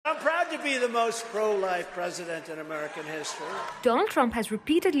I'm proud to be the most pro-life president in American history. Donald Trump has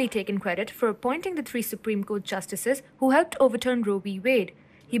repeatedly taken credit for appointing the 3 Supreme Court justices who helped overturn Roe v. Wade.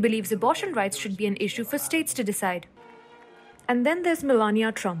 He believes abortion rights should be an issue for states to decide. And then there's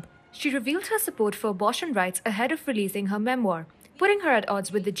Melania Trump. She revealed her support for abortion rights ahead of releasing her memoir, putting her at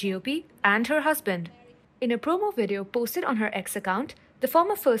odds with the GOP and her husband. In a promo video posted on her X account, the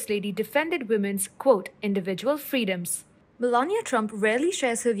former First Lady defended women's, quote, individual freedoms. Melania Trump rarely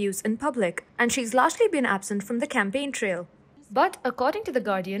shares her views in public, and she's largely been absent from the campaign trail. But according to The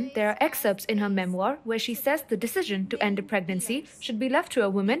Guardian, there are excerpts in her memoir where she says the decision to end a pregnancy should be left to a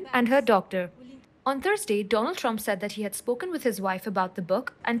woman and her doctor. On Thursday, Donald Trump said that he had spoken with his wife about the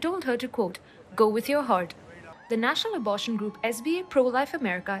book and told her to, quote, go with your heart. The national abortion group SBA Pro-Life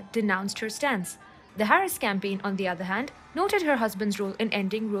America denounced her stance. The Harris campaign, on the other hand, noted her husband's role in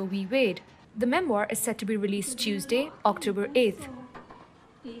ending Roe v. Wade. The memoir is set to be released Tuesday, October 8th.